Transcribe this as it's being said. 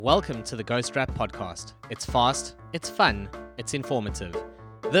Welcome to the Ghost Rap Podcast. It's fast, it's fun, it's informative.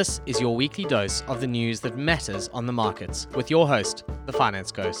 This is your weekly dose of the news that matters on the markets with your host, the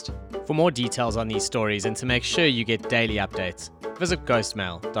Finance Ghost. For more details on these stories and to make sure you get daily updates, visit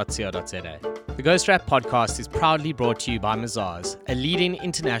ghostmail.co.za. The Ghost Rap Podcast is proudly brought to you by Mazars, a leading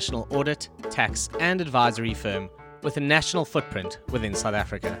international audit, tax and advisory firm with a national footprint within South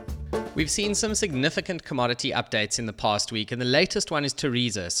Africa. We've seen some significant commodity updates in the past week, and the latest one is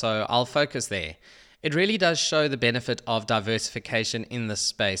Tharisa, so I'll focus there. It really does show the benefit of diversification in this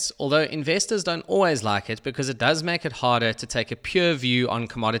space, although investors don't always like it because it does make it harder to take a pure view on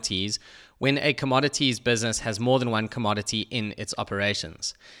commodities when a commodities business has more than one commodity in its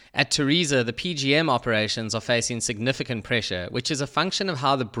operations. At Tharisa, the PGM operations are facing significant pressure, which is a function of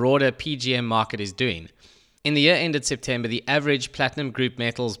how the broader PGM market is doing. In the year ended September, the average platinum group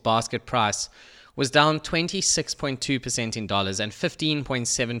metals basket price was down 26.2% in dollars and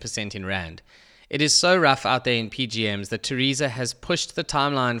 15.7% in rand. It is so rough out there in PGMs that Tharisa has pushed the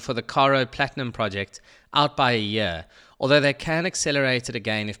timeline for the Caro Platinum project out by a year, although they can accelerate it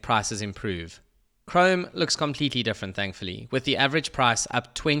again if prices improve. Chrome looks completely different, thankfully, with the average price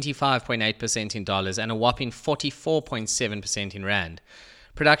up 25.8% in dollars and a whopping 44.7% in rand.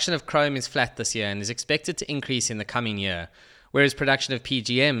 Production of chrome is flat this year and is expected to increase in the coming year, whereas production of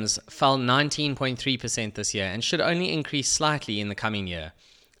PGMs fell 19.3% this year and should only increase slightly in the coming year.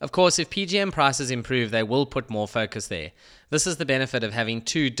 Of course, if PGM prices improve, they will put more focus there. This is the benefit of having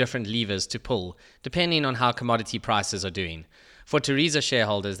two different levers to pull, depending on how commodity prices are doing. For Tharisa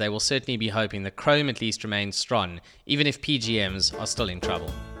shareholders, they will certainly be hoping that chrome at least remains strong, even if PGMs are still in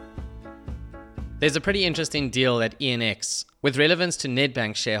trouble. There's a pretty interesting deal at enX, with relevance to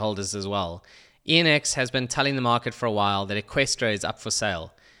Nedbank shareholders as well. enX has been telling the market for a while that Eqstra is up for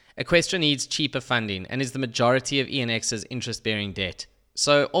sale. Eqstra needs cheaper funding and is the majority of enX's interest-bearing debt.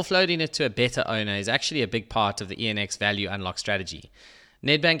 So offloading it to a better owner is actually a big part of the enX value unlock strategy.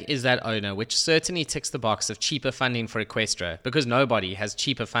 Nedbank is that owner, which certainly ticks the box of cheaper funding for Eqstra because nobody has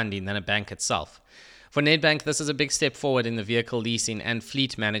cheaper funding than a bank itself. For Nedbank, this is a big step forward in the vehicle leasing and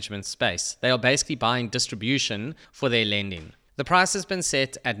fleet management space. They are basically buying distribution for their lending. The price has been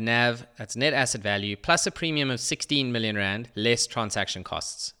set at NAV, that's net asset value, plus a premium of 16 million rand, less transaction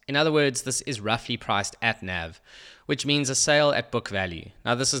costs. In other words, this is roughly priced at NAV, which means a sale at book value.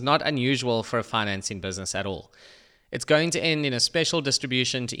 Now, this is not unusual for a financing business at all. It's going to end in a special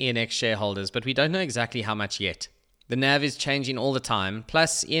distribution to enX shareholders, but we don't know exactly how much yet. The NAV is changing all the time,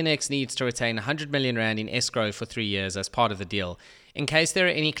 plus enX needs to retain 100 million rand in escrow for 3 years as part of the deal, in case there are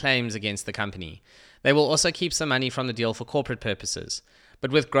any claims against the company. They will also keep some money from the deal for corporate purposes,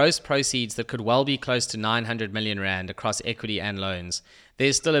 but with gross proceeds that could well be close to 900 million rand across equity and loans,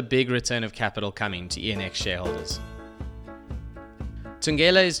 there's still a big return of capital coming to enX shareholders.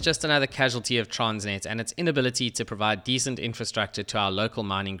 Thungela is just another casualty of Transnet and its inability to provide decent infrastructure to our local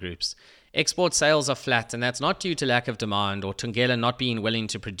mining groups. Export sales are flat, and that's not due to lack of demand or Thungela not being willing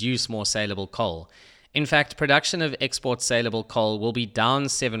to produce more saleable coal. In fact, production of export saleable coal will be down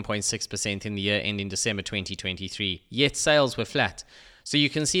 7.6% in the year ending December 2023, yet sales were flat. So you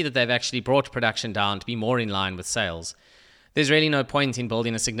can see that they've actually brought production down to be more in line with sales. There's really no point in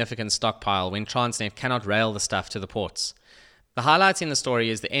building a significant stockpile when Transnet cannot rail the stuff to the ports. The highlight in the story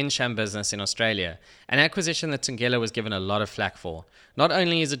is the Ensham business in Australia, an acquisition that Thungela was given a lot of flack for. Not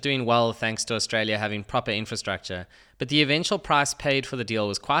only is it doing well thanks to Australia having proper infrastructure, but the eventual price paid for the deal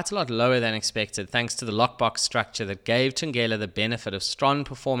was quite a lot lower than expected thanks to the lockbox structure that gave Thungela the benefit of strong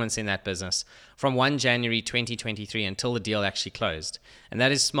performance in that business from 1 January 2023 until the deal actually closed. And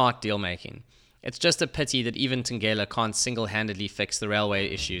that is smart deal making. It's just a pity that even Thungela can't single-handedly fix the railway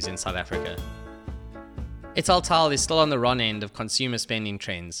issues in South Africa. Italtile is still on the wrong end of consumer spending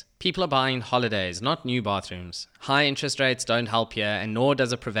trends. People are buying holidays, not new bathrooms. High interest rates don't help here, and nor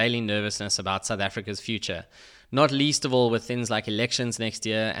does a prevailing nervousness about South Africa's future. Not least of all with things like elections next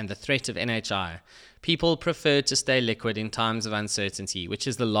year and the threat of NHI. People prefer to stay liquid in times of uncertainty, which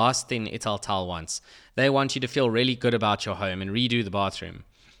is the last thing Italtile wants. They want you to feel really good about your home and redo the bathroom.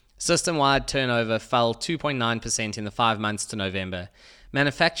 System-wide turnover fell 2.9% in the 5 months to November.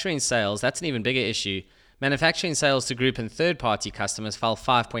 Manufacturing sales, that's an even bigger issue. Manufacturing sales to group and third-party customers fell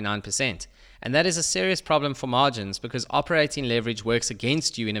 5.9%, and that is a serious problem for margins because operating leverage works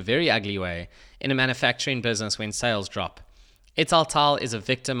against you in a very ugly way in a manufacturing business when sales drop. Italtile is a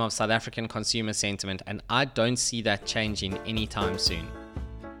victim of South African consumer sentiment, and I don't see that changing anytime soon.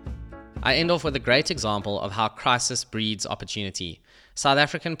 I end off with a great example of how crisis breeds opportunity. South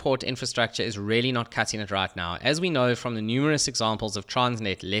African port infrastructure is really not cutting it right now, as we know from the numerous examples of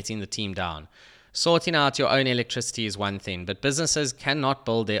Transnet letting the team down. Sorting out your own electricity is one thing, but businesses cannot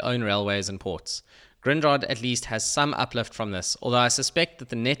build their own railways and ports. Grindrod at least has some uplift from this, although I suspect that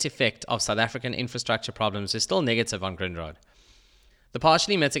the net effect of South African infrastructure problems is still negative on Grindrod. The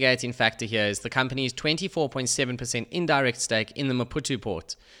partially mitigating factor here is the company's 24.7% indirect stake in the Maputo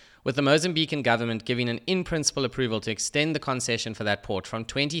port, with the Mozambican government giving an in-principle approval to extend the concession for that port from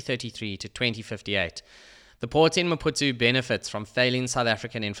 2033 to 2058. The port in Maputo benefits from failing South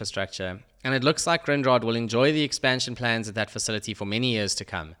African infrastructure, and it looks like Grindrod will enjoy the expansion plans at that facility for many years to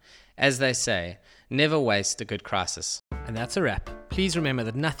come. As they say, never waste a good crisis. And that's a wrap. Please remember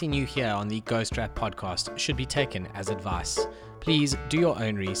that nothing you hear on the Ghost Rap podcast should be taken as advice. Please do your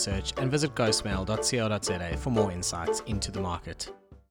own research and visit ghostmail.co.za for more insights into the market.